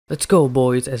Let's go,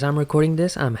 boys. As I'm recording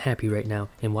this, I'm happy right now.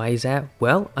 And why is that?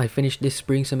 Well, I finished this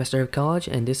spring semester of college,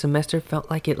 and this semester felt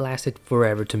like it lasted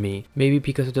forever to me. Maybe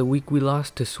because of the week we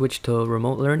lost to switch to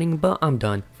remote learning, but I'm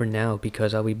done for now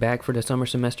because I'll be back for the summer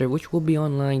semester, which will be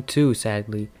online too,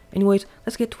 sadly. Anyways,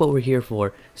 let's get to what we're here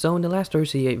for. So in the last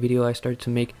WRC video, I started to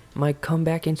make my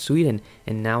comeback in Sweden,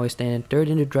 and now I stand third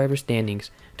in the driver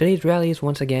standings. Today's rally is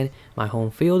once again my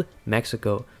home field,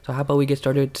 Mexico. So how about we get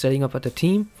started setting up the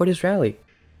team for this rally?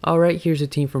 Alright, here's the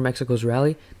team for Mexico's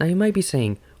rally. Now you might be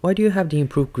saying, why do you have the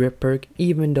improved grip perk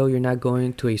even though you're not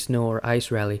going to a snow or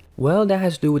ice rally? Well, that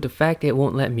has to do with the fact it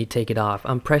won't let me take it off.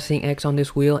 I'm pressing X on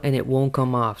this wheel and it won't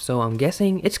come off, so I'm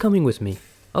guessing it's coming with me.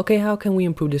 Okay, how can we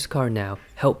improve this car now?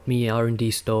 Help me,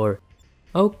 R&D store.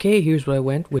 Okay, here's what I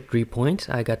went with 3 points.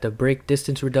 I got the brake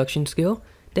distance reduction skill,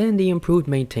 then the improved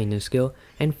maintenance skill,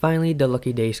 and finally the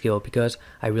lucky day skill because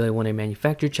I really want a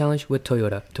manufacturer challenge with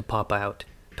Toyota to pop out.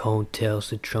 Don't tell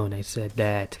Citroen I said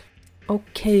that.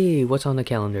 Okay, what's on the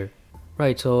calendar?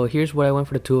 Right, so here's what I went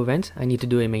for the 2 events. I need to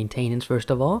do a maintenance first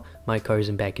of all. My car is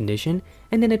in bad condition.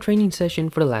 And then a training session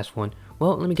for the last one.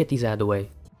 Well, let me get these out of the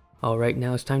way. Alright,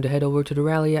 now it's time to head over to the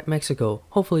rally at Mexico.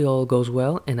 Hopefully all goes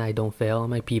well and I don't fail on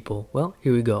my people. Well,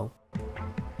 here we go.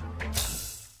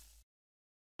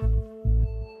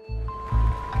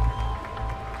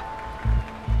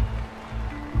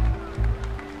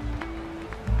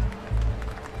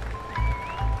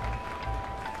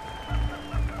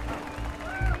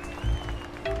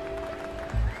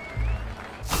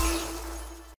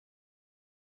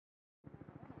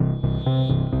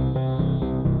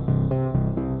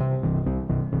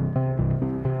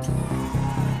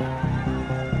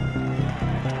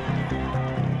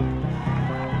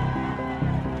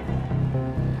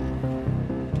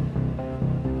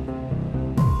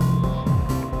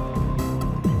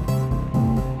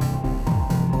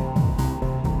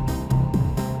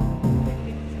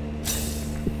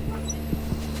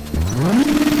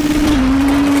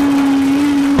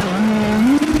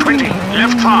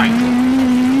 Left 5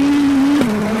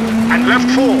 and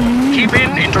left 4, keep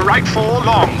in into right 4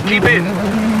 long, keep in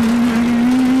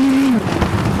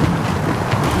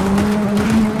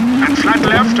and flat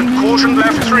left and caution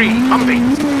left 3, bumpy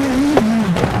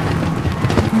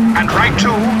and right 2,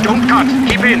 don't cut,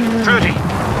 keep in 30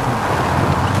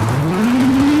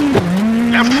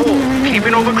 left 4, keep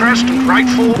in over crest and right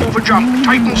 4 over jump,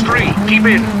 tightens 3, keep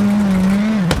in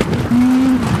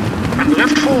and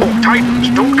left 4, tightens,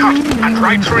 don't cut, and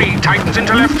right 3, tightens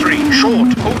into left 3,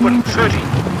 short, open, 30.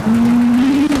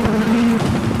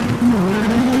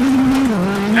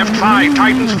 Left 5,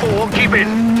 tightens 4, keep in.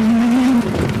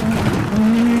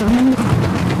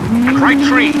 And right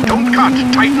 3, don't cut,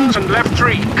 tightens and left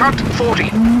 3, cut, 40.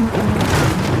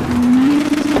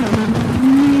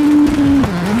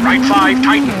 Right 5,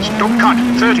 tightens, don't cut,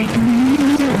 30.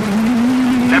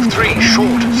 Left 3,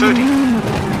 short, 30.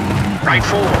 Right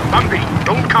 4, bumpy,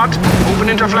 don't cut, open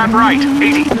into flat right,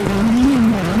 80.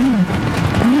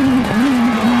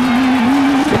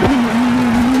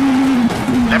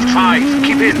 Left 5,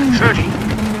 keep in, 30.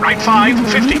 Right 5,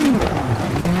 50.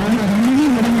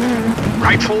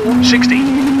 Right 4, 60.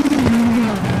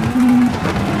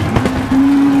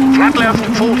 Flat left,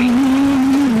 40.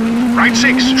 Right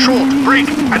 6, short, brake,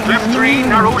 and left 3,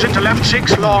 narrows into left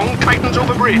 6, long, tightens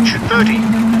over bridge,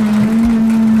 30.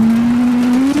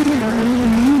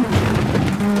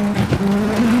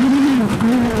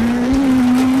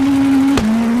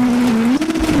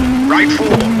 Right 4,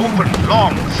 open,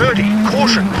 long, 30,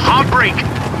 caution, hard brake.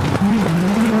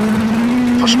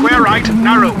 For square right,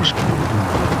 narrows.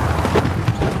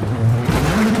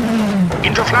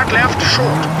 Into flat left,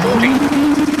 short, 40.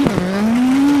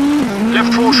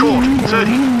 Left 4 short,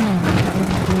 30.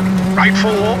 Right 4,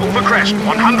 over crest,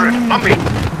 100, bumpy.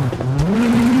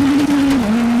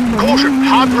 Caution,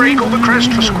 hard brake over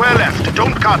crest for square left,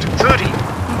 don't cut, 30.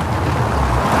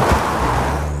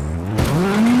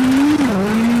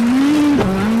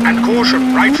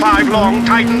 Caution, right 5 long,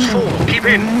 tightens 4, keep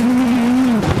in.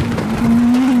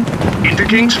 Into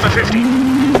kinks for 50.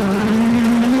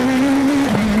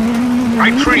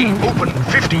 Right 3, open,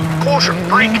 50, caution,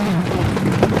 brake.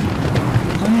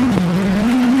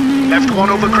 Left 1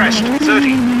 over crest,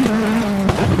 30.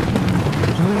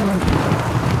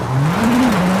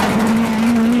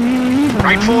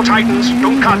 Right 4 tightens,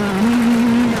 don't cut.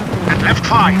 And left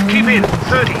 5, keep in,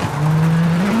 30.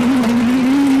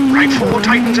 Right 4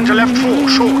 tightens into left 4,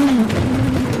 short.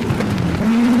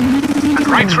 And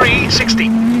right 3, 60.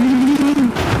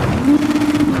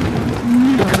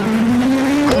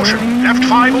 Caution, left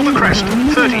 5 over crest,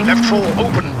 30, left 4,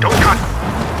 open, don't cut.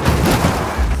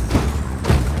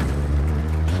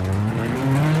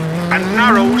 And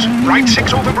narrows, right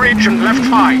 6 over bridge and left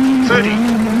 5, 30.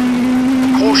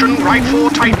 Caution, right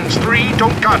 4 tightens, 3,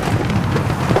 don't cut.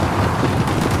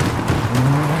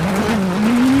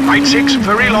 Right 6,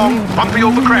 very long, bumpy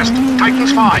over crest,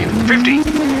 tightens 5, 50.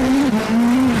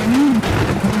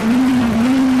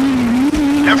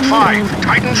 Left 5,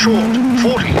 tightens short,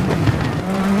 40.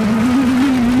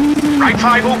 Right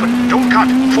 5 open, don't cut,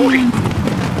 40.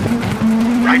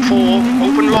 Right 4,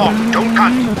 open long, don't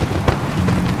cut.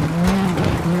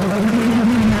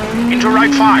 Into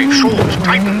right 5, short,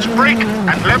 tightens, brake,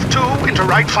 and left 2 into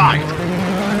right 5.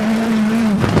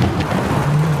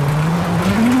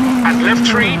 And left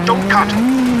 3, don't cut.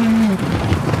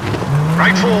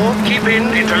 Right 4, keep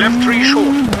in, into left 3,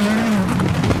 short.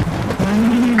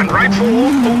 And right 4,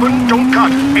 open, don't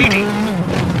cut, 80.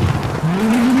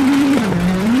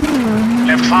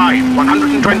 Left 5,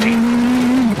 120.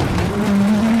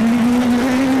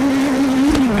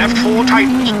 Left 4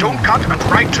 tightens, don't cut, and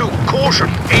right 2, caution,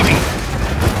 80.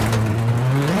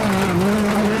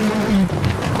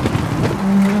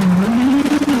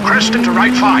 Crest into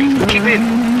right 5, keep in.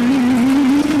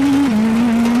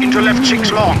 Into left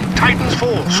 6 long, tightens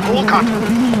 4, small cut.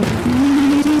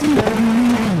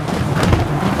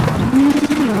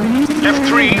 Left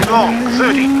 3 long,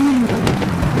 30.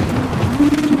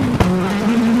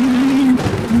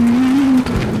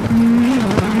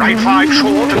 Right 5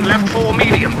 short and left 4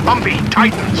 medium, bumpy,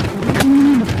 tightens.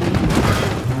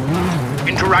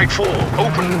 Into right 4,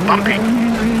 open, bumpy.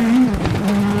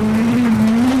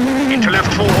 Into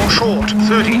left 4, short,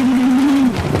 30.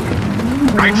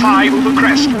 Right 5 over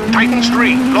crest, tightens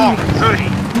 3, long, 30.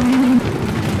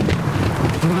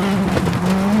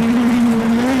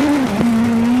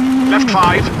 Left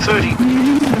 5, 30.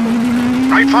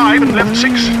 Right 5 and left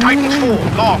 6, tightens 4,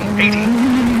 long, 80.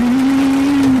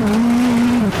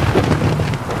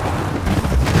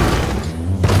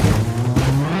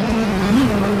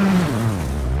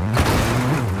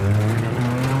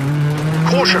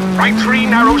 Caution, right 3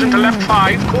 narrows into left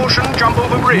 5, caution, jump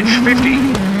over bridge, 50.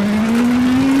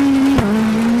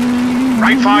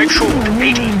 Right 5 short,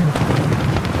 80.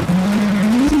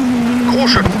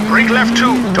 Caution, brake left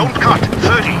 2, don't cut,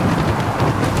 30.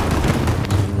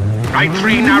 Right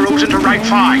 3 narrows into right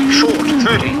 5, short,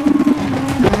 30.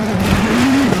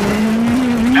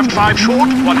 Left 5 short,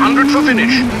 100 for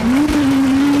finish.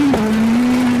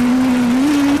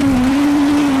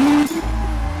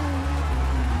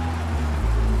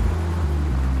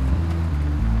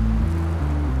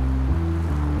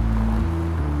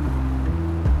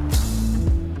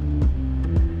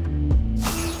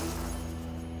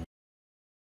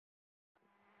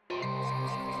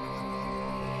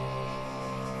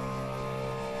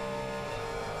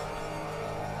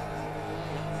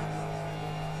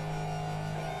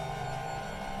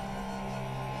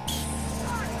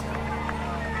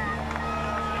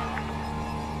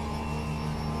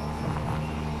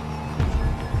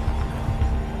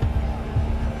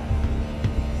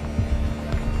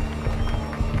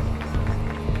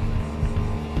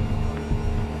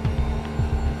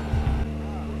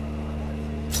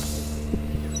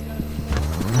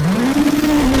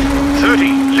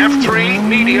 Left 3,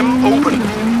 medium, open.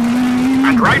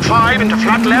 And right 5 into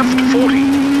flat left, 40.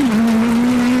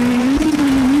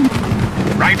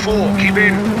 Right 4, keep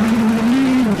in.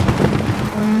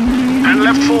 And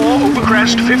left 4, over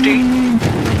crest, 50.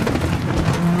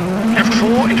 Left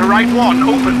 4 into right 1,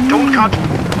 open, don't cut.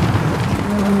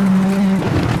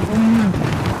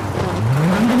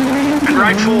 And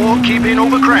right 4, keep in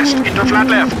over crest, into flat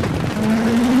left.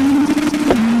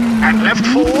 And left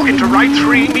 4 into right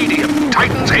 3, medium,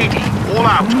 tightens 80, all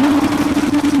out.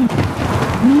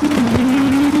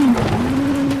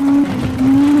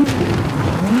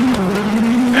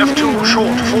 Left 2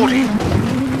 short, 40.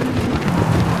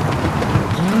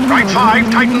 Right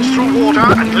 5 tightens through water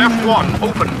and left 1,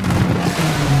 open.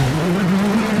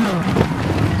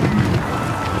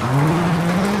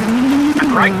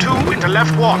 And right 2 into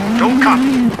left 1, don't cut.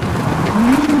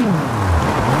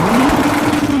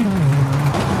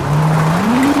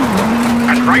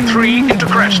 Right 3 into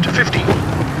crest, 50.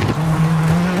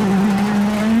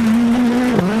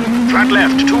 Flat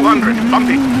left, 200,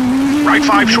 bumpy. Right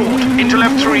 5 short, into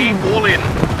left 3, all in.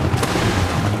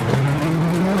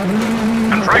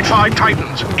 And right 5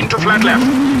 tightens, into flat left.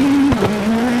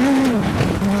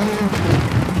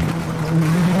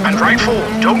 And right 4,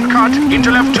 don't cut,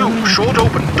 into left 2, short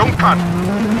open, don't cut.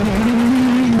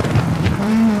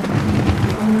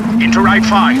 Into right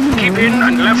 5, keep in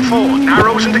and left 4,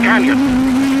 narrows into canyon.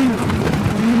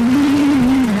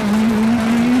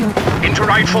 Into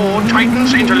right 4,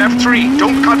 tightens into left 3,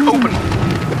 don't cut, open.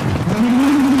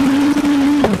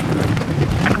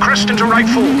 And crest into right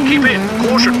 4, keep in,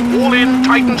 caution, wall in,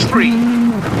 tightens 3.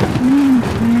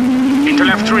 Into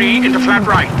left 3, into flat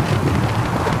right.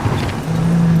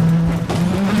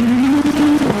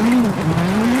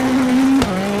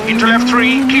 Into left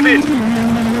 3, keep in.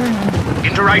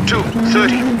 Into right 2,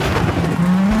 30.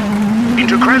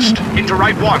 Into crest, into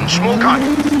right 1, small cut.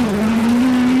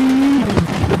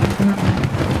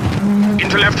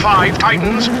 Into left 5,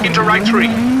 tightens, into right 3.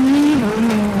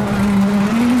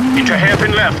 Into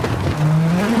hairpin left.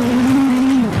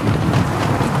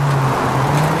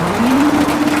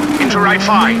 Into right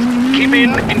 5, keep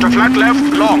in, into flat left,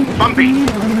 long, bumpy.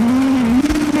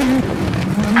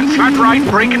 And flat right,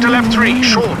 brake into left 3,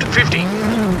 short, 50.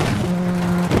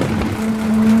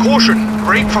 Caution,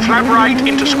 brake for flat right,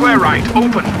 into square right,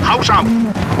 open, house out.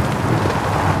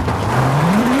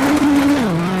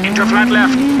 Into flat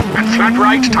left, and flat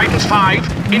right, tightens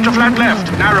 5, into flat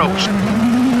left, narrows.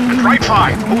 And right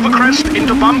 5, over crest,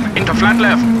 into bump, into flat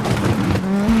left.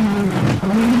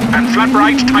 And flat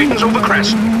right, tightens over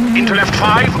crest. Into left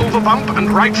 5, over bump, and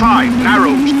right 5,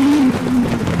 narrows.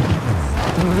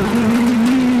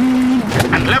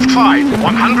 And left 5,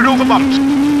 100 over bumps.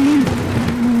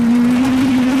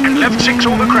 And left 6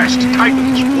 over crest,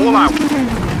 tightens, wall out.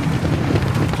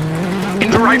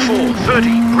 Into right 4,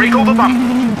 30, brake over bump.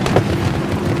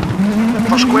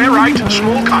 For square right,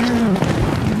 small cut.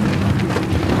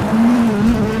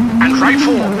 And right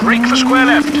 4, brake for square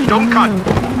left, don't cut.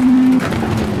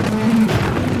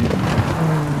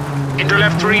 Into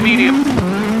left 3, medium.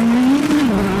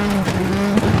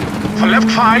 For left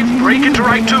 5, brake into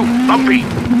right 2, bumpy.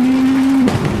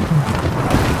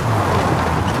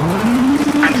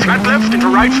 And flat left into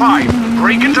right 5,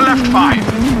 brake into left 5.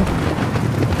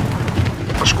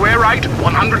 For square right,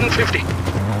 150.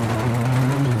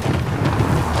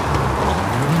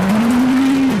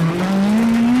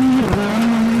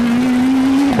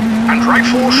 And right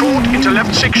 4 short, into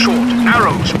left 6 short,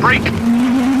 narrows, brake.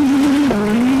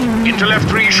 Into left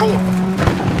 3 short.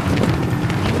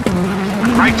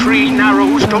 Right 3,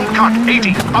 narrows, don't cut,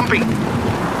 80, bumpy.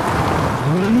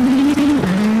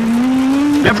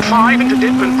 Left 5 into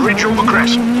dip and bridge over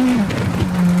crest.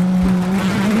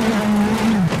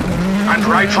 And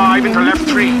right 5 into left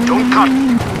 3, don't cut.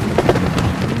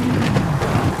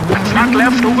 And flat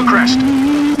left over crest.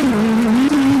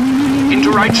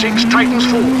 Into right 6, tightens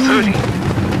 4, 30.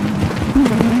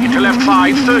 Into left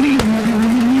 5, 30.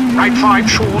 Right 5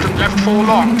 short and left 4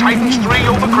 long, tightens 3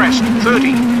 over crest,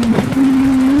 30.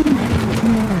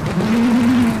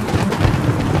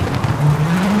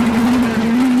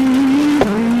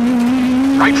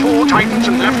 Right 4 tightens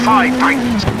and left 5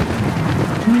 tightens.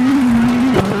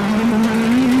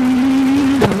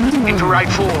 Into right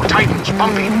 4 tightens,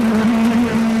 bumpy.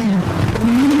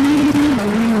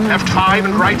 Left 5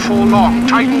 and right 4 long,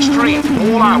 tightens 3,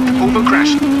 all out, over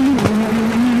crest.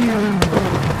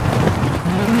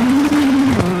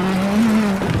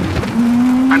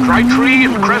 And right 3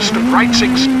 and crest and right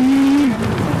 6.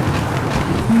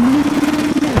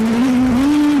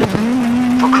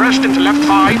 Crest into left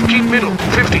 5, keep middle,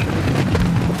 50.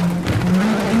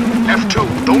 Left 2,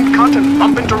 don't cut and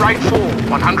bump into right 4,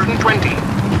 120.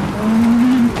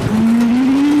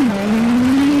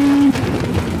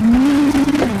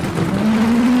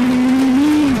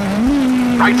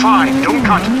 Right 5, don't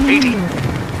cut, 80.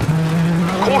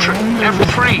 Caution,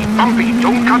 left 3, bumpy,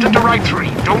 don't cut into right 3,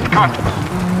 don't cut.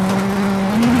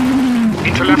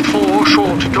 Into left 4,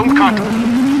 short, don't cut.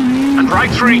 And right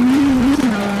 3.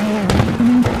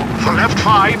 For left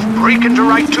 5, brake into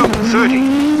right 2, 30.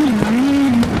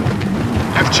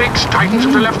 Left 6, tightens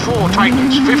into left 4,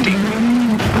 tightens, 50.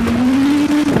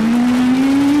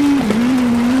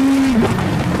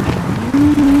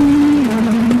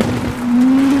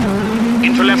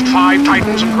 Into left 5,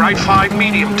 tightens, and right 5,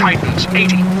 medium, tightens,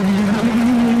 80.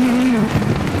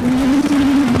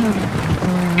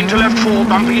 Into left 4,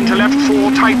 bumpy, into left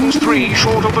 4, tightens, 3,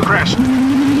 short over crest.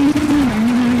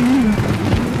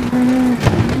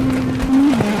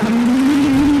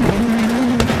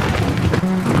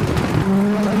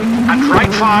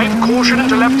 Right 5, caution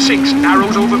into left 6,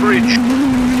 narrows over bridge.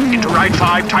 Into right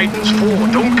 5, tightens 4,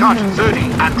 don't cut, 30.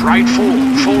 And right 4,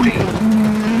 40.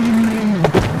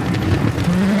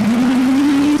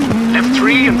 Left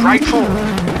 3 and right 4.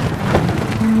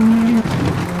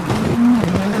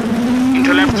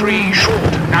 Into left 3,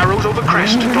 short, narrows over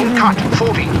crest, don't cut,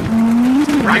 40.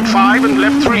 Right 5 and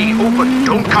left 3, open,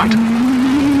 don't cut.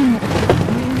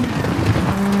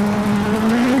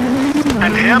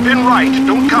 And hairpin right,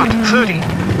 don't cut, 30.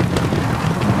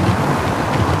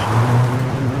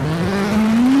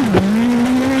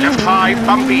 Left 5,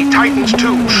 bumpy, tightens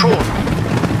 2, short.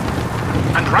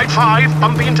 And right 5,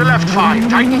 bumpy into left 5,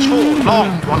 tightens 4, long,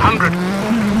 100.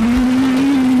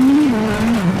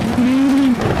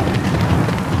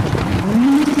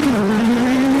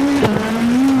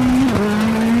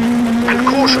 And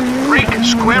caution, brake,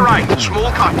 square right,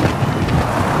 small cut.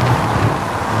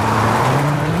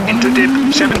 Into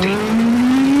dip, 70.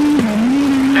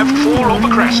 Left 4 over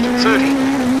crest, 30.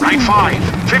 Right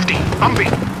 5, 50, bumpy.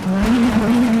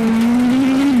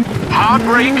 Hard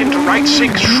brake into right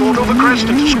 6, short over crest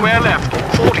into square left,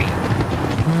 40.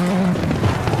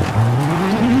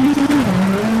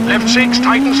 Left 6,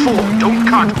 tightens 4, don't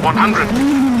cut, 100.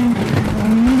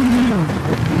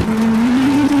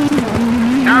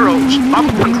 Narrows,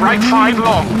 bump and right 5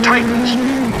 long, tightens.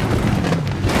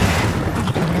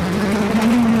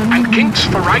 And kinks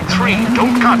for right 3,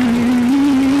 don't cut.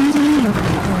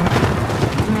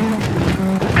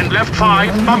 And left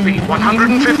 5, bumpy,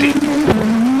 150.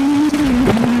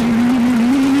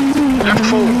 Left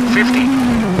 4, 50.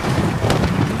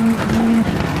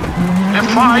 Left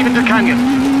 5 into canyon.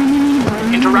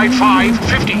 Into right 5,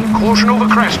 50. Caution over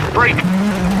crest, brake.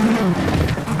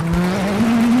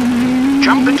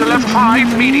 Jump into left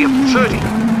 5, medium, 30.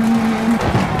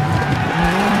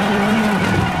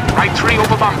 Right 3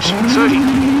 over bumps, 30.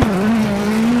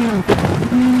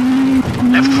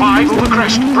 Left 5 over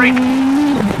crest, brake.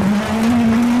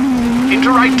 Into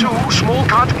right 2, small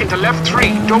cut, into left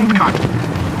 3, don't cut.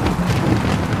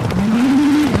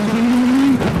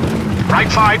 Right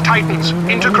 5 tightens,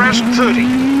 into crest 30.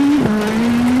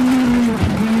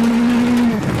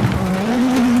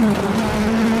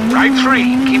 Right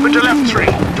 3, keep it to left 3,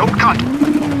 don't cut.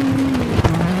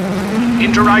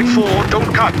 Into right 4,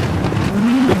 don't cut.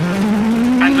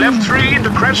 And left 3 into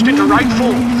crest into right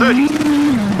 4, 30.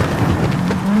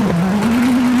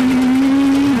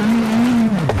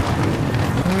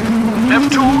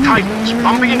 Left 2 tightens,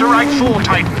 bumping into right 4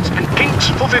 tightens, and kinks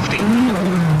for 50.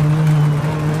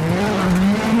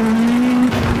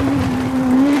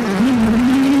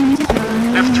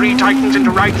 Left 3 tightens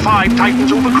into right 5,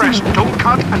 tightens over crest, don't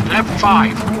cut, and left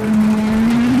 5.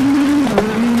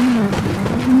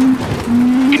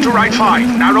 Into right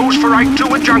 5, narrows for right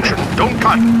 2 at junction, don't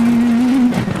cut.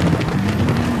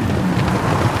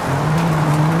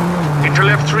 Into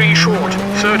left 3 short,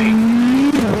 30.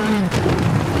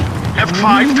 Left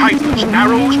 5 tightens,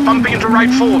 narrows, bumping into right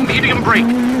 4, medium brake.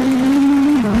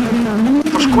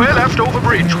 For square left over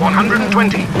bridge,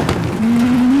 120.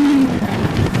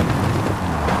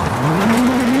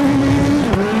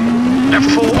 Left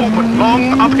 4 open,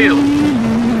 long uphill.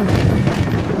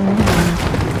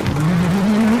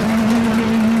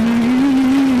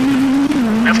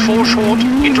 Left 4 short,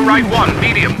 into right 1,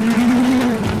 medium.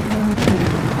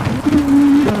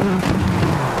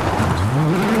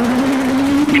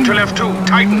 Into left 2,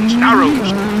 tightens,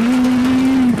 narrows.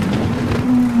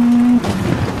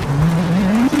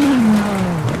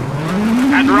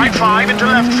 And right 5 into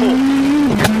left 4.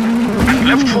 And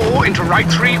left 4 into right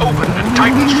 3 open, and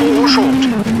tightens 4 short.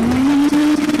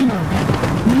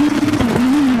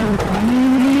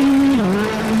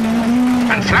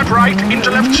 And flat right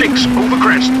into left 6, over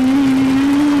crest.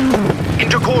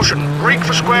 Into caution, brake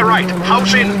for square right,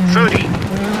 house in, 30.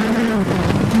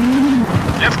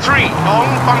 Left 3, long,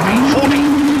 bumpy, 40.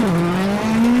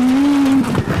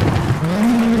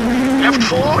 Left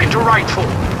 4 into right 4.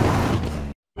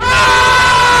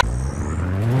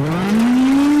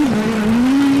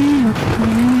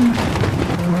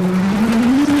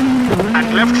 And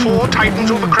left 4 tightens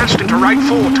over crest into right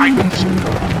 4 tightens.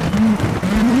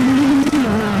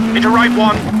 Into right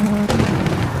 1.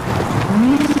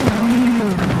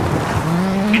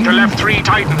 Into left 3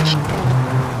 tightens.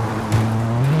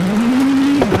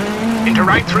 Into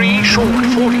right 3, short,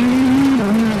 40.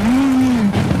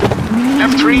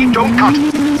 Left 3, don't cut.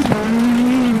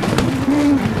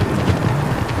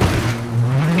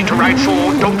 Into right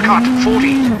 4, don't cut,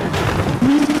 40.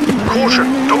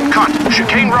 Caution, don't cut,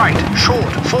 chicane right,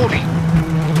 short, 40.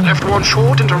 Left 1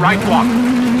 short into right 1.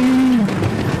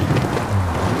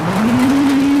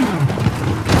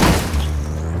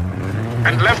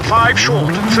 And left 5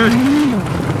 short, 30.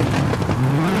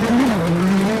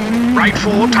 Right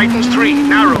 4, tightens 3,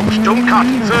 narrows, don't cut,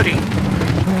 30.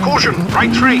 Caution,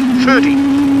 right 3, 30.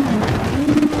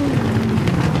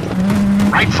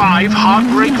 Right 5, hard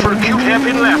brake for acute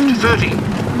hairpin left, 30.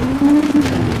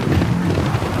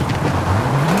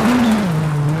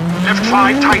 Left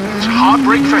 5 tightens, hard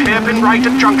brake for hairpin right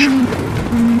at junction.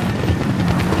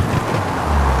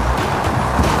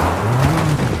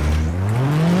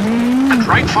 And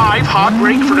right 5, hard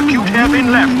brake for acute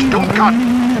hairpin left, don't cut.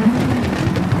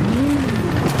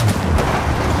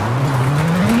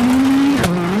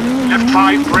 Left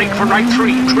 5, brake for right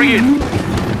 3, tree in.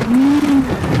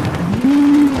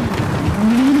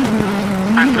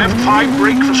 And left 5,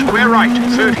 brake for square right,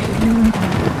 30.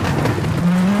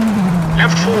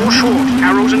 Left 4, short,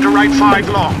 narrows into right 5,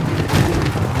 long.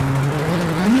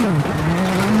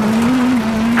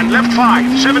 And left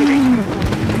 5, 70.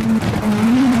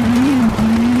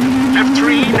 Left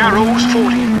 3, narrows,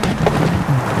 40.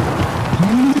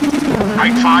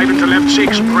 Right 5 into left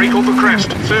 6, brake over crest,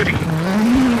 30.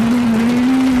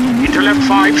 Into left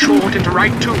 5, short, into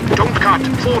right 2, don't cut,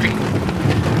 40.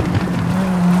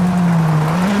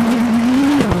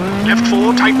 Left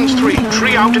 4, tightens 3,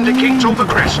 tree out into Kings over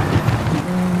crest.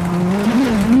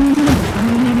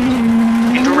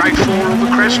 Into right 4 over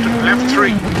crest and left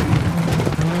 3.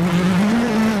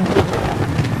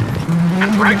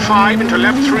 And right 5 into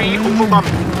left 3 over bump.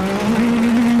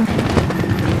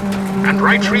 And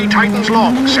right 3 tightens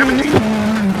long, 70.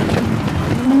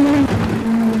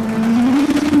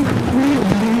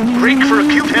 Brake for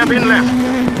acute hairpin left.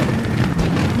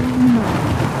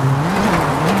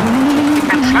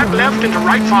 And flat left into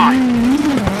right 5.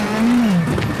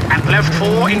 And left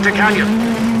 4 into canyon.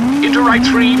 Into right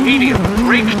 3, medium.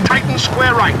 Brake, tightens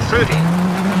square right, 30.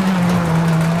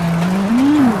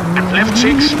 And left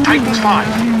 6, tightens 5.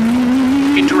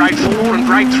 Into right 4 and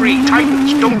right 3,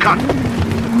 tightens, don't cut.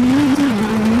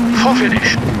 For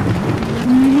finish.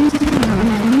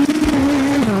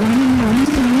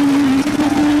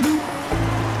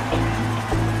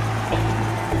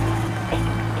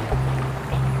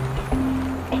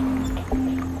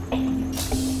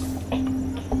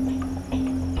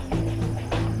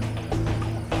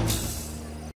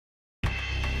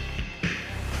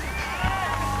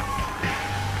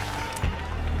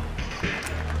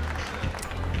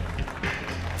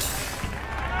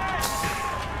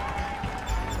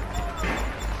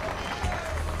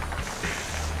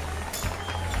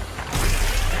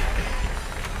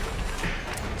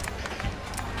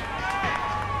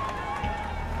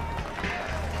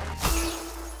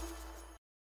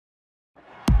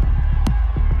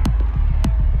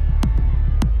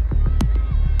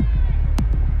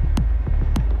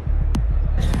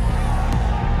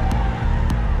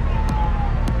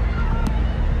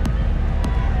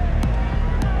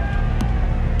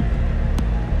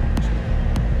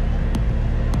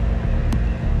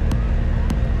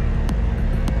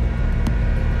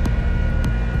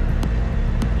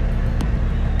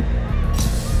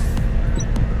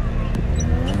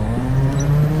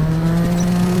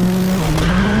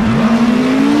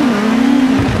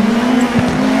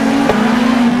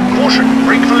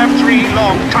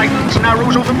 Long, tightens,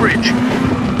 narrows over bridge.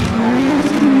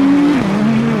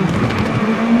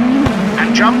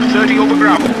 And jump 30 over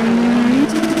gravel.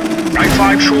 Right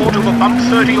 5 short over bump,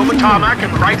 30 over tarmac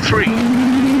and right 3.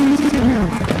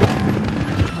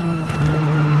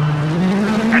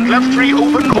 And left 3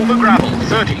 open over gravel,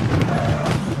 30.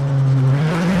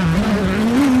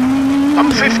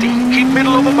 Bump 50, keep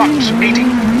middle over bumps, 80.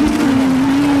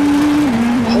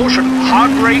 Caution,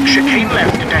 hard brake, chicane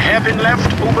left, into hairpin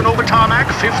left, open over tarmac,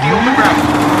 50 over gravel.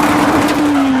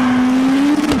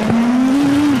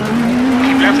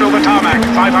 Keep left over tarmac,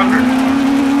 500.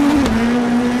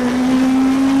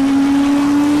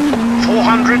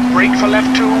 400, brake for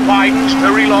left 2, widens,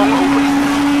 very long, open.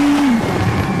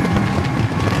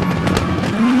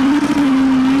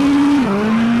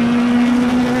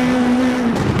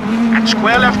 And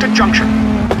square left at junction.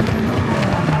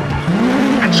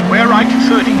 Square right,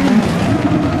 30.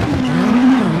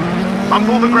 Bump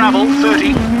over gravel,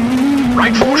 30.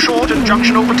 Right 4 short and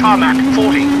junction over tarmac,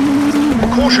 40.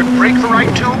 Caution, brake for right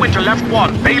 2 into left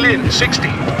 1, bail in, 60.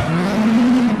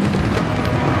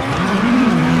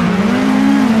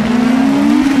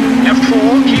 Left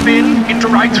 4, keep in, into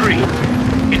right 3.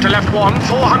 Into left 1,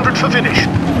 400 for finish.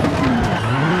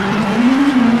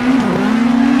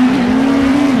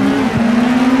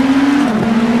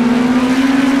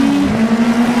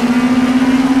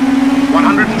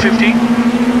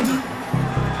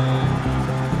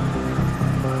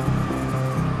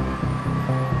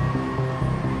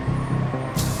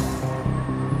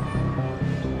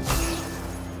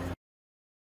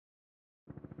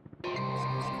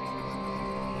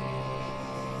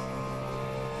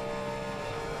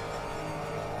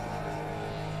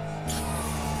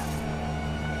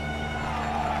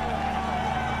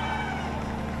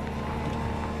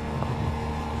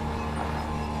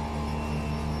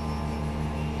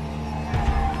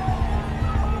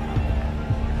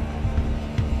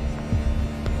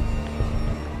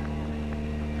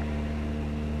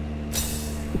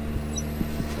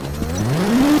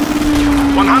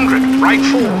 Right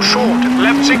 4, short,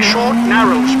 left 6 short,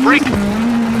 narrows, brake.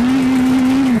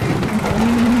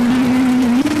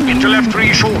 into left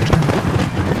 3 short.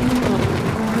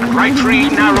 And right 3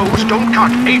 narrows, don't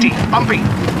cut, 80, bumpy.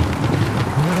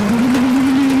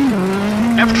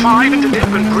 Left 5 into dip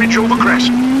and bridge over crest.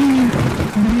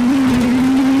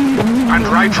 And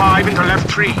right 5 into left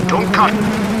 3, don't cut.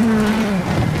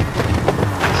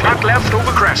 And flat left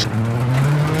over crest.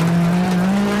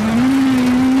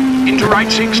 Into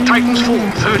right 6, tightens 4,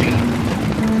 30.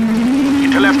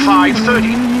 Into left 5,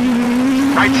 30.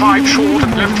 Right 5 short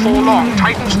and left 4 long,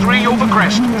 tightens 3 over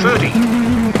crest, 30.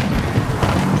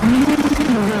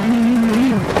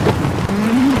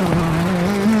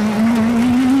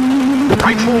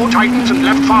 Right 4 tightens and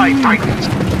left 5 tightens.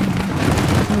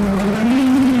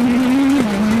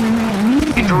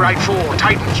 Into right 4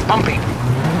 tightens, bumpy.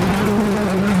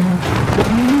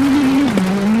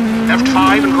 Left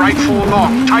 5 and right 4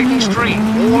 long, tightens 3,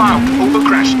 all out, over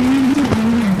crest.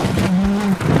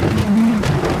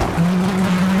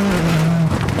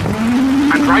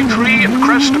 And right 3 and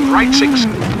crest and right 6.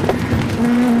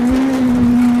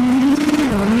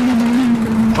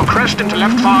 For crest into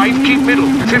left 5, keep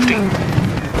middle, 50.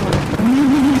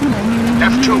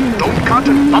 Left 2, don't cut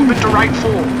and bump into right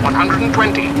 4,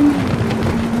 120.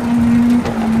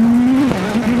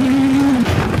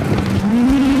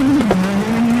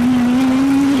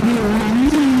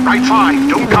 Right 5,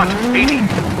 don't cut, 80.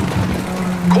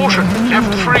 Caution,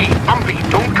 left 3, bumpy,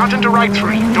 don't cut into right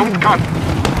 3, don't cut.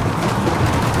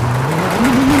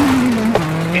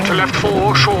 Into left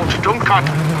 4, short, don't cut.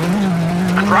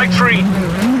 And right 3.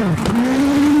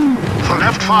 For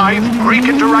left 5, brake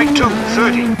into right 2,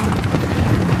 30.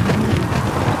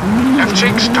 Left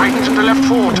 6, tightens into left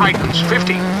 4, tightens,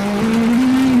 50.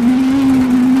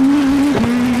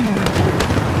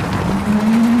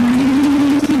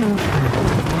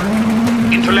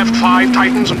 Into left 5,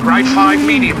 tightens, and right 5,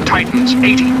 medium, tightens,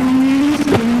 80.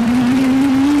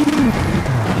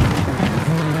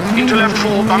 Into left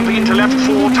 4, bumpy, into left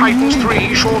 4, tightens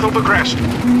 3, short over crest.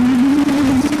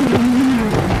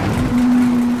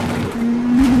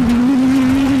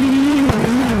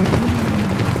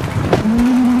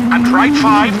 And right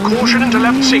 5, caution into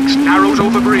left 6, narrows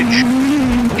over bridge.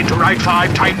 Into right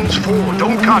 5, tightens 4,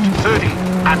 don't cut, 30.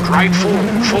 And right 4,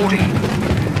 40.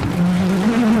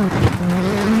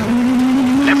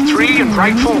 Left 3 and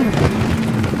right 4.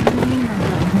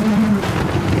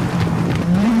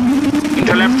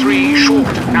 Into left 3,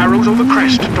 short, narrows over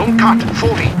crest, don't cut,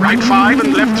 40. Right 5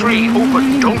 and left 3,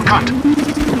 open, don't cut.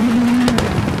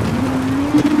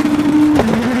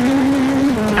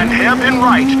 And hairpin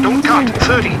right, don't cut,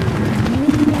 30.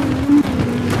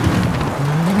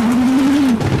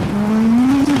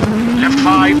 Left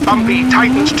 5, bumpy,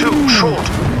 tightens 2, short.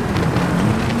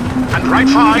 And right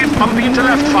 5, bumpy into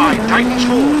left 5, tightens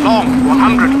 4, long,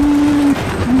 100.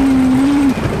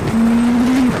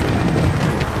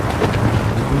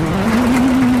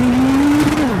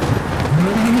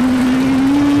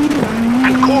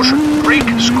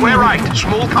 Brake, square right,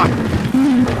 small cut.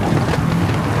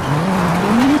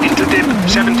 Into dip,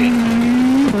 70.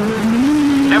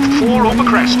 Left 4 over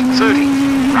crest, 30.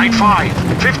 Right 5,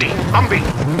 50, bumpy.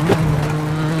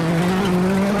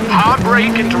 Hard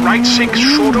brake into right 6,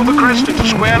 short over crest into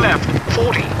square left,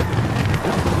 40.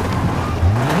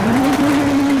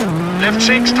 Left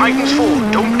 6, tightens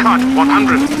 4, don't cut,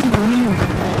 100.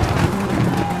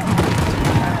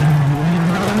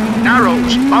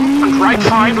 Narrows, bump and right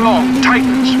 5 long,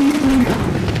 tightens.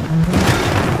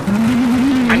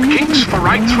 And kinks for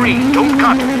right 3, don't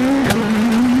cut.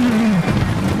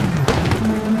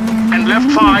 And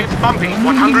left 5, bumpy,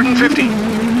 150.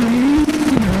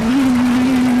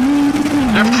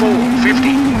 Left 4,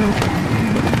 50.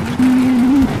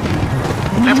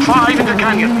 Left 5 into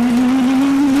canyon.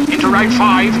 Into right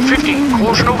 5, 50,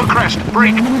 caution over crest,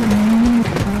 brake.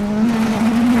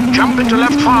 Jump into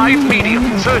left 5, medium,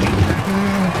 30.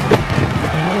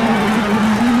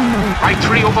 Right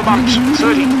 3 over bumps,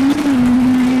 30.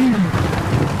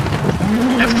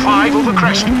 Left 5 over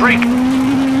crest, brake.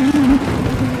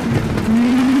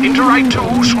 Into right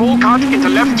 2, small cut, into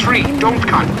left 3, don't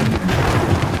cut.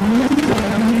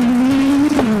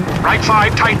 Right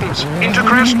 5 tightens, into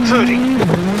crest, 30.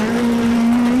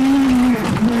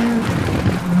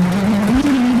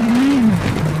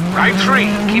 Right 3,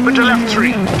 keep into left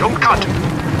 3, don't cut.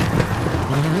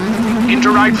 Into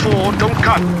right 4, don't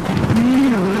cut.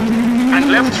 And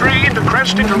left 3 into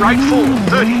crest into right 4,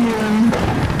 30.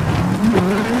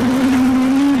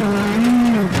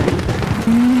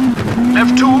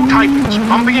 Left 2 tightens,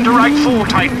 bumping into right 4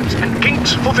 tightens, and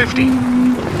kinks for 50.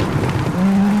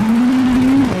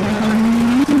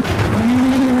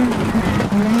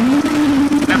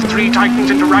 Left 3 tightens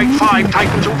into right 5,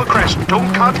 tightens over crest,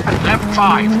 don't cut, and left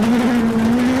 5.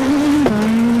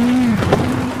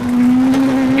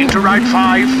 Into right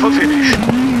 5 for finish.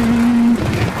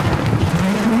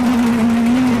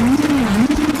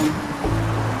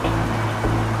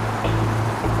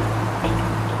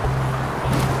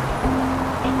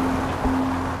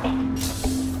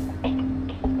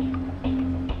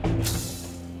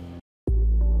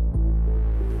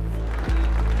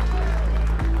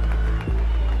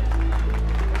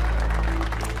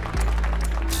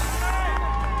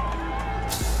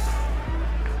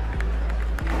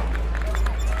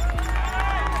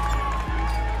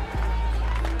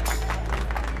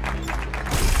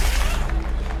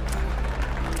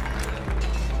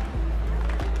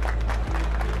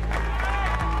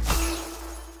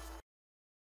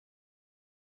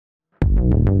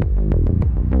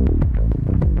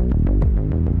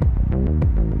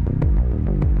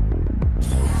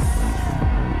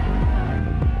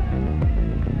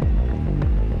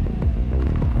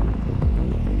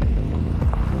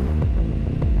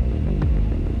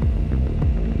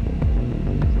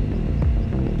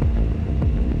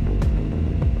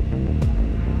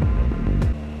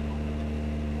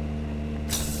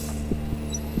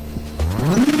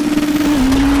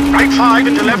 Right 5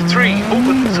 into left 3,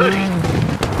 open 30.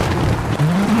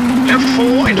 Left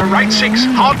 4 into right 6,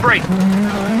 hard brake.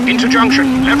 Into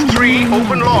junction, left 3,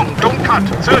 open long, don't cut,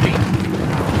 30.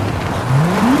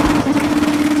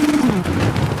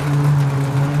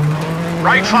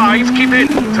 Right 5, keep in,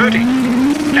 30.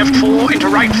 Left 4 into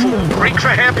right 4, brake for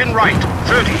hairpin right,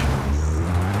 30.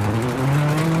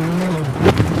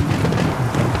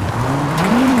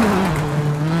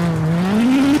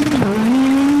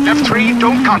 Left 3,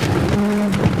 don't cut.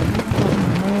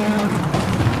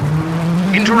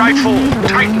 Into right 4,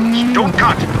 tightens, don't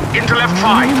cut. Into left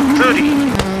 5, 30.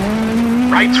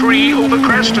 Right 3 over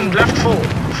crest and left 4,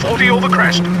 40 over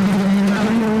crest.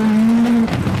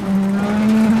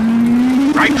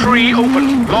 Right 3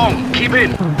 open, long, keep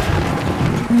in.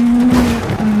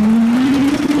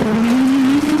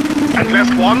 And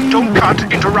left 1, don't cut,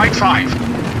 into right 5.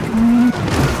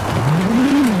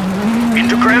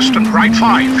 Into crest and right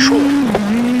 5, short.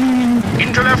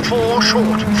 Into left 4,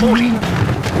 short, 40.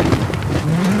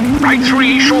 Right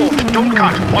 3, short, don't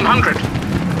cut, 100.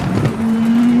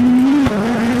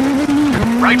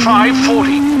 Right 5,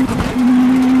 40.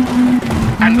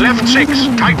 And left 6,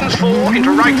 tightens 4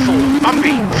 into right 4,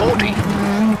 bumpy, 40.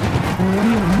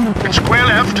 And square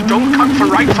left, don't cut for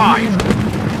right 5.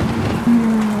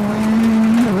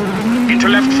 Into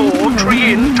left 4,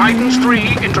 tree in, tightens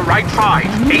 3, into right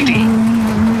 5, 80.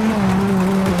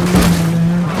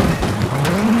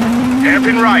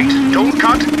 Hairpin right, don't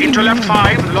cut, into left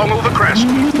 5, long over crest.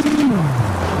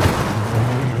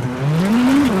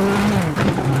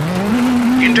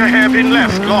 Into hairpin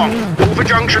left, long, over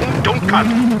junction, don't cut.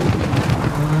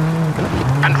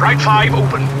 And right 5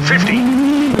 open, 50.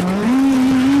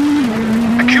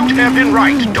 Acute hairpin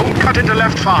right, don't cut into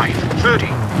left 5, 30.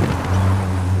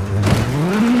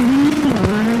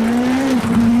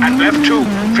 And left 2,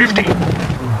 50.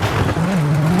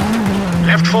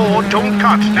 Left 4, don't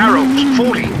cut, narrows,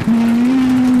 40.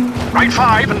 Right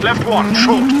 5 and left 1,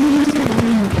 short.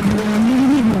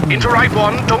 Into right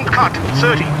 1, don't cut,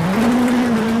 30.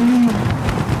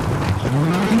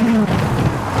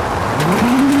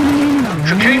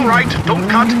 Chicane right, don't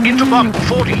cut, into bump,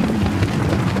 40.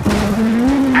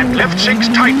 And left 6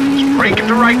 tightens, brake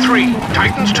into right 3,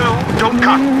 tightens 2, don't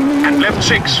cut, and left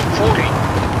 6, 40.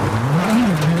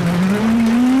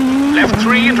 Left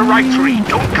 3 into right 3,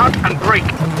 don't cut and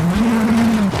brake.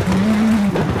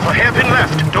 For hairpin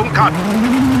left, don't cut.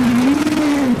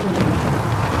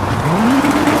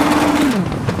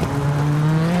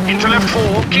 Into left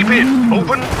 4, keep in,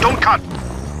 open, don't cut.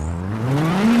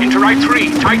 Into right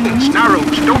 3, tightens,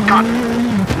 narrows, don't cut.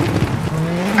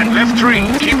 And left 3,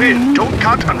 keep in, don't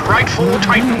cut, and right 4,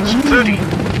 tightens, 30.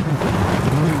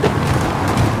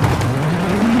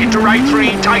 Into right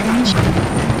 3, tightens.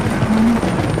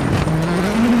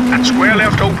 And square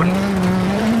left open.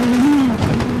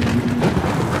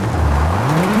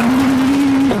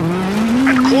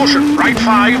 And caution, right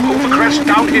 5 over crest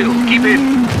downhill, keep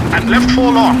in. And left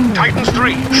 4 long, tightens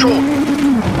 3, short.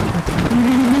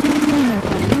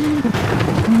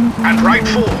 And right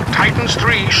 4, tightens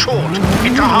 3, short.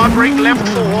 Into hard brake left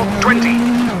 4, 20.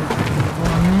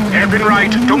 Hairpin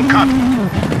right, don't cut.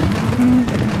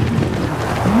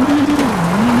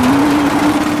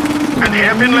 And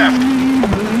hairpin left.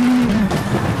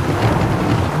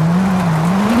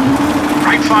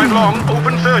 Right 5 long,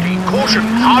 open 30, caution,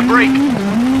 hard brake.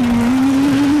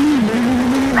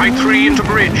 Right 3 into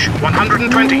bridge,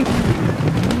 120.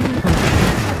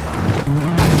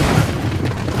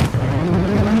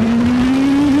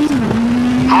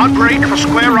 Hard brake for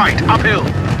square right, uphill.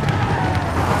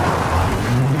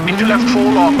 Into left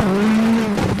 4 long.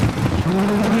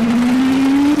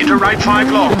 Into right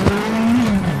 5 long.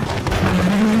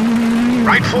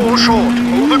 Right 4 short.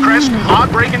 Over crest.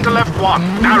 Hard brake into left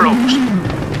 1. Narrows.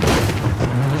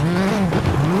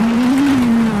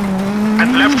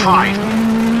 And left 5.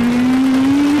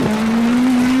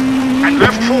 And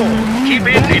left 4. Keep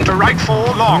in into right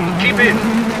 4 long. Keep in.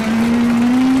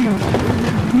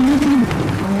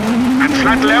 And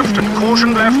flat left and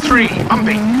caution left 3.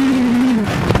 Bumpy.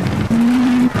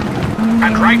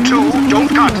 And right 2. Don't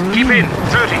cut. Keep in.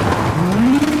 30.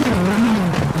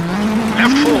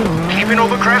 Left 4. Keep in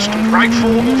over crest and right 4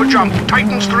 over jump.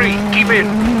 Tightens 3. Keep in.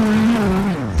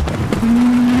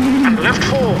 And left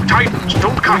 4. Tightens.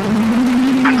 Don't cut.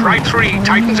 And right 3.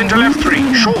 Tightens into left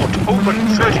 3. Short. Open.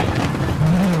 30.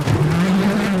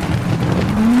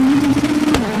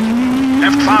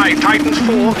 Left 5. Tightens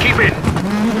 4. Keep in.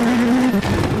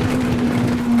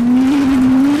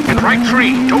 And right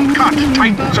 3. Don't cut.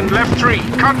 Tightens and left 3.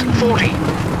 Cut. 40.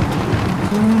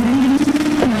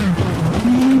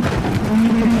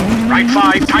 Right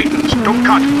 5, tightens, don't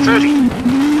cut, 30.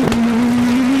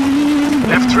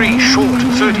 Left 3, short,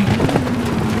 30.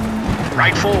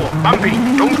 Right 4, bumpy,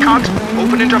 don't cut,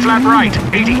 open into flat right,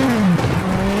 80.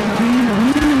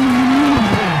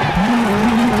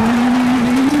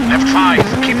 Left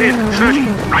 5, keep in, 30.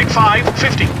 Right 5,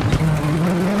 50.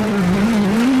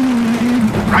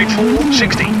 Right 4,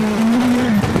 60.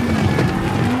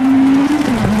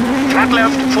 Flat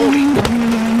left, 40.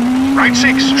 Right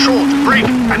 6, short, brake,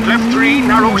 and left 3,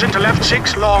 narrows into left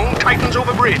 6, long, tightens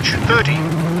over bridge, 30.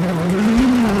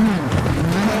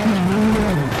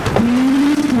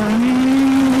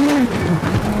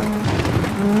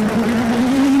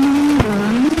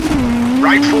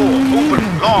 Right 4, open,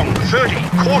 long, 30,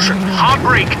 caution, hard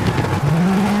brake.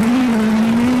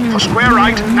 For square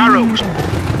right, narrows.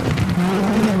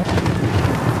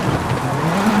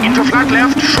 Into flat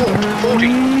left, short, 40.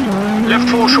 Left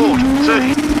 4 short,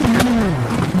 30.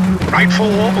 Right 4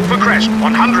 over crest,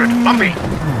 100, bumpy.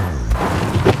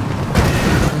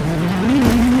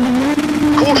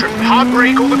 Caution, hard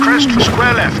brake over crest for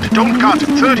square left, don't cut,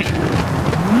 30.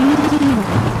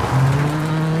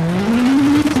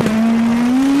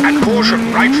 And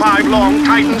caution, right 5 long,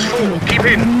 tightens 4, keep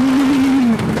in.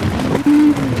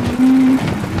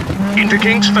 Into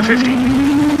kinks for 50.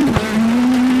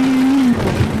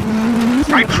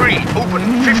 Right 3,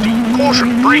 open, 50,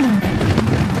 caution, brake.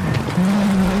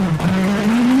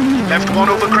 Left 1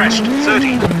 over crest,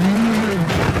 30.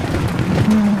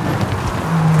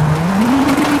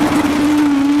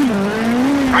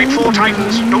 Right 4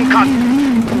 tightens, don't cut.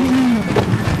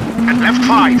 And left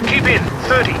 5, keep in,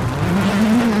 30.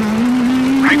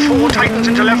 Right 4 tightens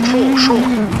into left 4, short.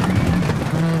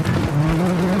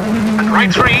 And right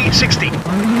 3, 60.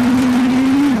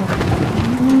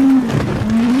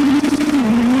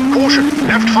 Caution,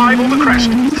 left 5 over crest,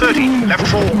 30. Left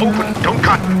 4 open, don't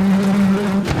cut.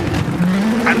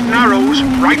 And narrows,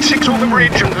 right 6 over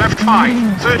bridge and left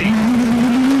 5, 30.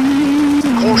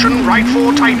 Caution, right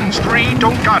 4 tightens, 3,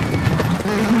 don't cut.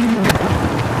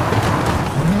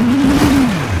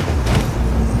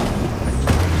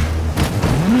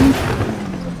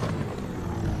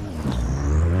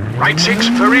 Right 6,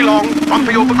 very long,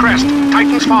 bumpy over crest,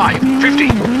 tightens 5,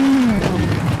 50.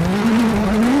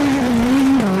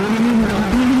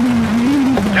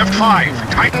 Left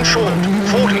 5, tightens short,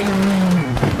 40.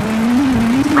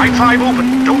 Right 5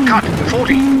 open, don't cut,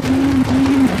 40.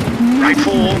 Right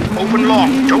 4, open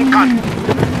long, don't cut.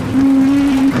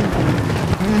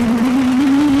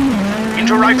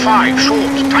 Into right 5,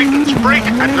 short, tightens, brake,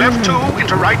 and left 2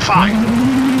 into right 5.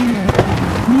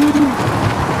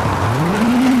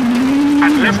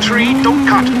 And left 3, don't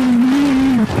cut.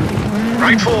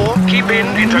 Right 4, keep in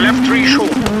into left 3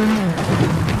 short.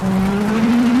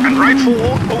 And right 4,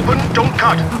 open, don't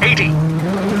cut, 80.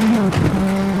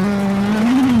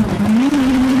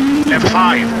 Left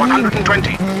 5,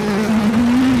 120.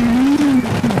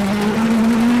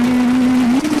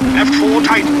 Left 4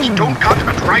 tightens, don't cut,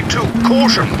 and right 2,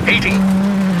 caution, 80.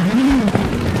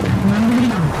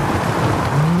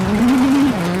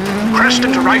 Crest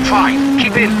into right 5,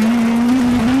 keep in.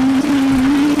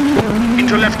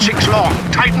 Into left 6 long,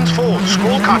 tightens 4,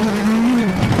 small cut.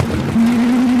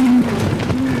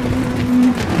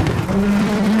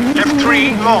 Left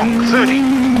 3 long,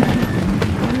 30.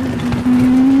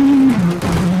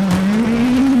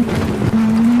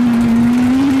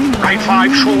 Right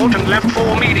 5 short and left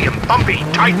 4 medium, bumpy,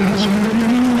 tightens.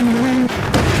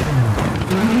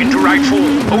 Into right 4,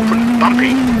 open,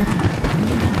 bumpy.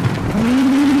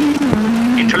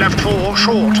 Into left 4,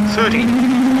 short, 30.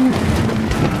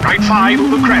 Right 5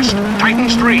 over crest.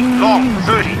 Tightens 3, long,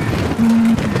 30.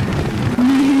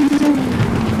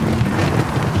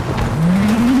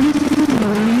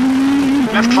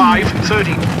 Left 5,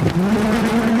 30.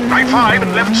 Right 5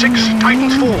 and left 6,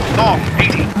 tightens 4, long,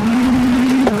 80.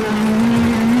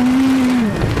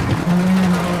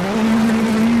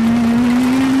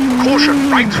 Caution,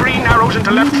 right 3 narrows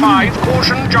into left 5,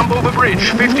 caution, jump over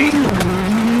bridge, 50.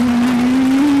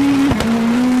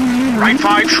 Right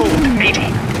 5 short, 80.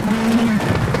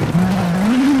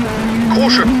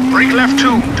 Caution, brake left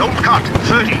 2, don't cut,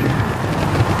 30.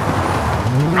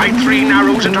 Right 3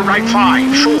 narrows into right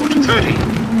 5, short, 30.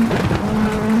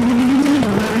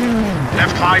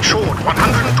 Left 5 short,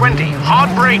 120,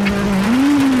 hard brake.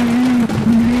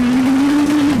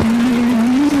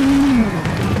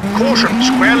 Caution,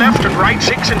 square left and right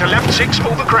 6 into left 6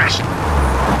 over crest.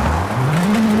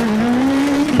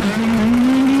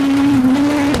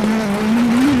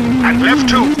 And left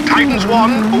 2, tightens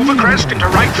 1, over crest into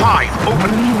right 5, open.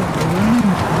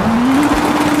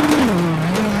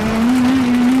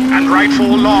 And right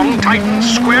 4 long, tightens,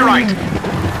 square right.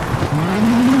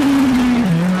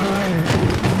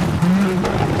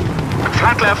 And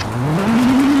flat left.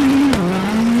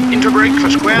 Into brake for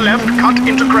square left, cut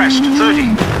into crest,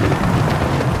 30.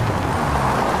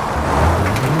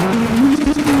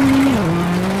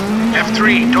 Left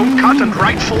 3, don't cut and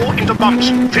right 4 into bumps,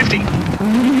 50.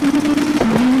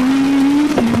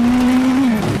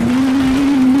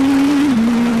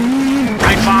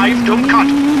 Right 5, don't cut.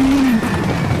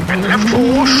 And left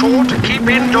 4, short, keep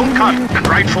in, don't cut. And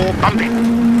right 4, bumping.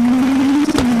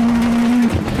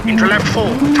 Into left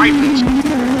 4, tightens.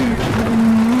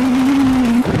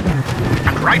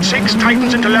 And right 6,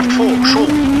 tightens into left 4, short.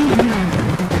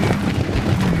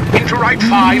 Into right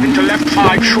 5, into left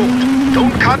 5, short.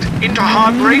 Don't cut, into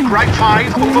hard brake, right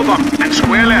 5, over bump. And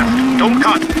square left, don't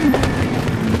cut.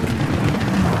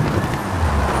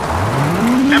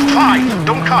 Left 5,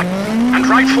 don't cut. And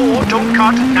right 4, don't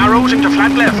cut, narrows into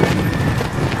flat left.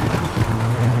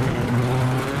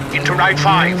 Into right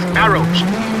 5, narrows.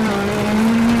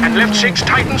 And left 6,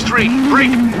 tightens 3,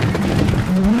 brake.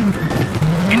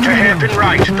 Into hairpin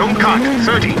right, don't cut,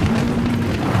 30.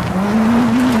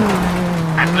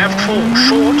 And left 4,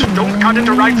 short, don't cut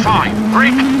into right 5,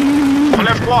 brake. For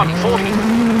left 1, 40.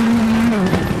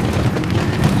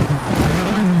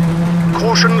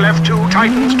 Caution, left 2,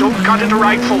 tightens, don't cut into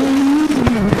right 4.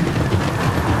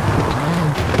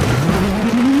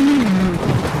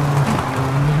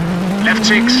 Left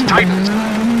 6, tightens.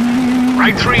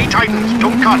 Right 3, tightens,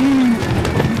 don't cut.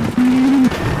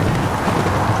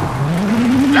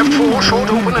 Left 4, short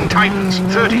open and tightens,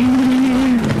 30.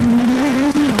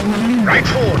 Right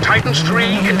 4, tightens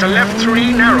 3, into left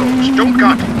 3, narrows, don't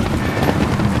cut.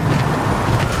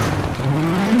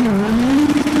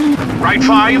 Right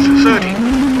 5, 30.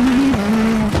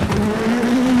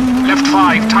 Left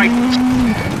 5, tightens.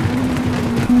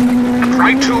 And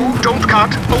right 2, don't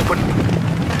cut, open.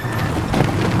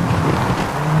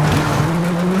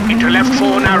 Into left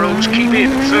 4, narrows, keep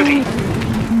in, 30.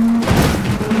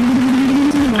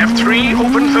 Left 3,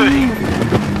 open, 30.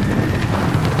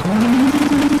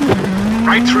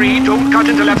 Right 3, don't cut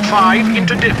into left 5,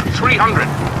 into dip, 300.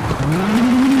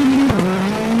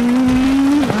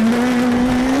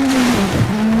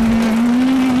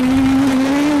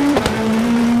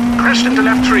 Crest into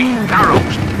left 3,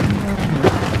 narrows.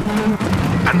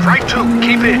 And right 2,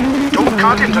 keep in. Don't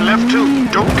cut into left 2,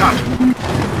 don't cut.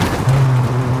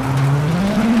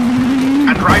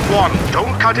 And right 1,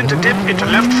 don't cut into dip, into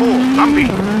left 4, bumpy.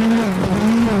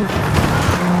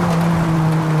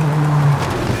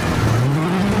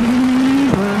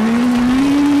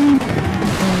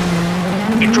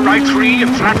 Into right 3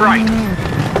 and flat right.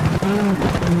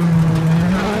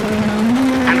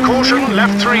 And caution,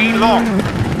 left 3, long.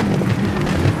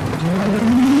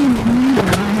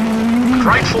 And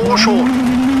right 4, short.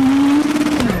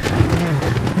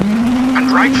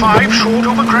 And right 5, short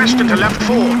over crest into left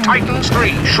 4, tightens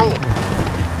 3, short.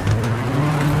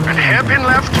 And hairpin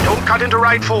left, don't cut into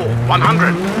right 4,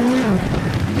 100.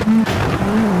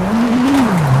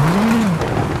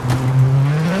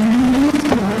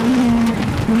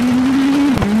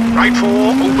 Right 4,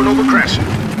 open over crest.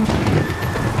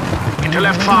 Into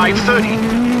left 5, 30.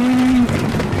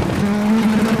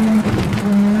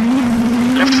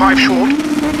 Left 5 short.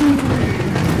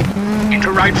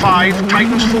 Into right 5,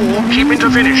 tightens 4, keep into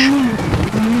finish.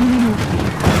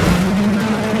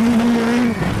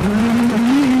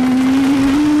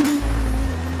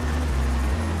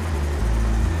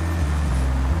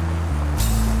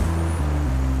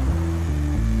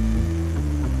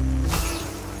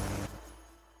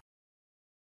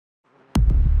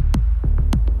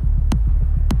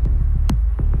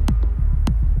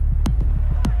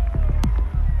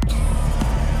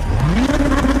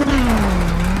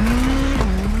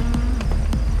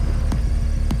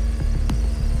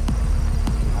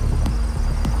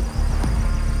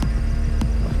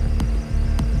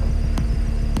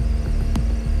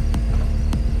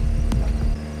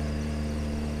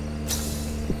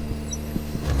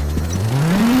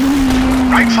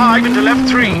 5 into left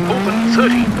 3, open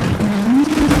 30.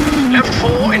 Left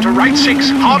 4 into right 6,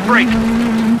 hard brake.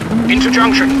 Into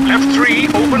junction, left 3,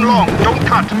 open long, don't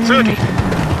cut, 30.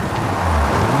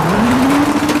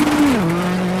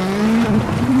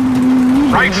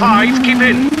 Right 5, keep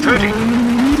in, 30.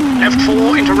 Left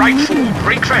 4 into right 4,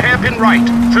 brake for hairpin right,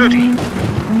 30.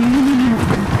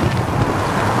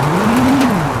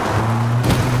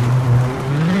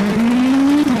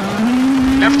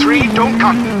 Left 3, don't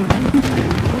cut.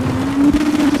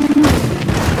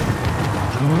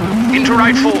 Into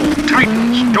right 4,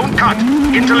 tightens, don't cut.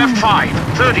 Into left 5,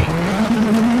 30.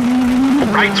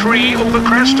 Right 3 over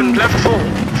crest and left 4,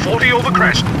 40 over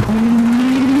crest.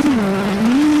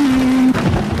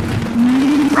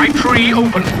 Right 3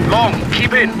 open, long,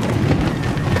 keep in.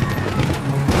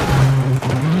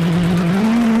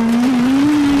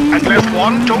 And left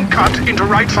 1, don't cut, into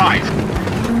right 5.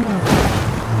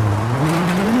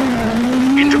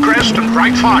 Into crest and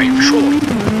right 5, short.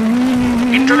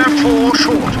 Into left 4,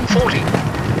 short, 40.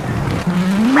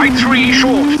 Right 3,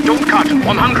 short, don't cut,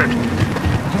 100.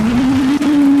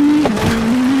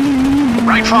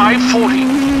 Right 5, 40.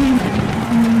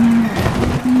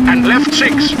 And left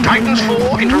 6, tightens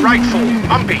 4 into right 4,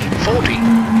 bumpy, 40.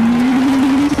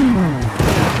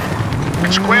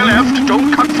 And square left,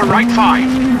 don't cut for right 5.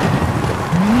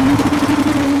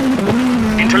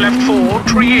 Into left 4,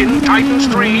 tree in, tightens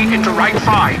 3 into right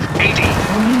 5, 80.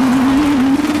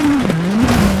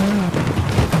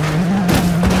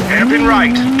 Hairpin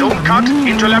right, don't cut,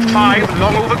 into left 5,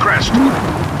 long over crest.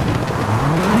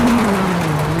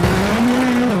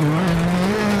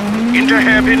 Into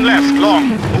hairpin left,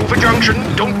 long, over junction,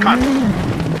 don't cut.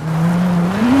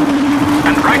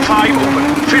 And right 5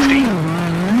 open, 50.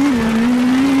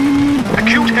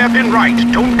 Acute hairpin right,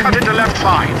 don't cut into left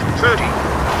 5, 30.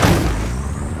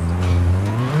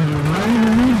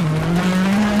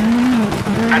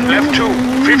 And left 2,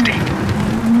 50.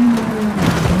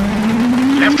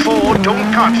 Left 4,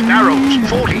 don't cut, narrows,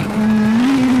 40.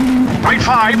 Right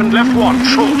 5 and left 1,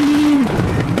 short.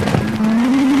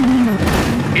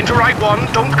 Into right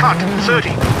 1, don't cut,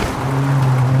 30.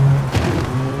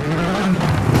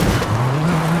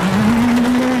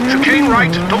 Chicane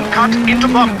right, don't cut, into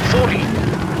bump, 40.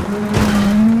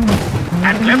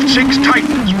 And left 6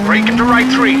 tightens, brake into right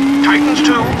 3, tightens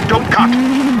 2, don't cut.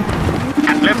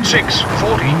 And left 6,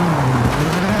 40.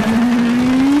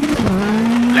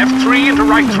 Left 3 into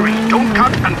right 3, don't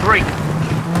cut and brake.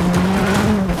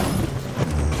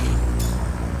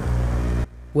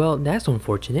 Well, that's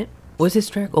unfortunate. Was this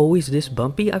track always this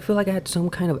bumpy? I feel like I had some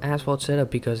kind of asphalt setup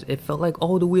because it felt like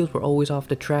all the wheels were always off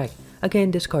the track.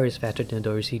 Again, this car is faster than the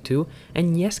WRC 2,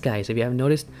 and yes guys, if you haven't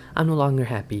noticed, I'm no longer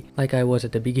happy like I was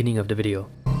at the beginning of the video.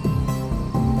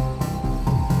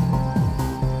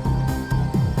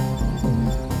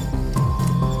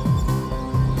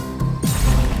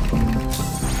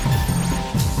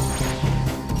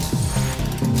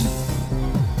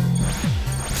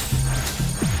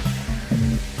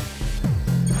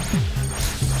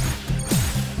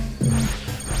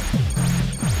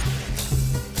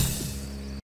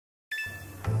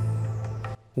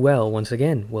 Well, once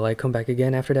again, will I come back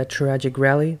again after that tragic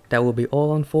rally? That will be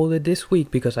all unfolded this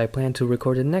week because I plan to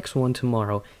record the next one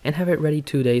tomorrow and have it ready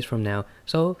 2 days from now,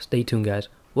 so stay tuned guys.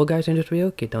 Well guys, in this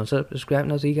video, hit thumbs up, subscribe,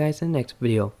 and I'll see you guys in the next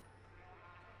video.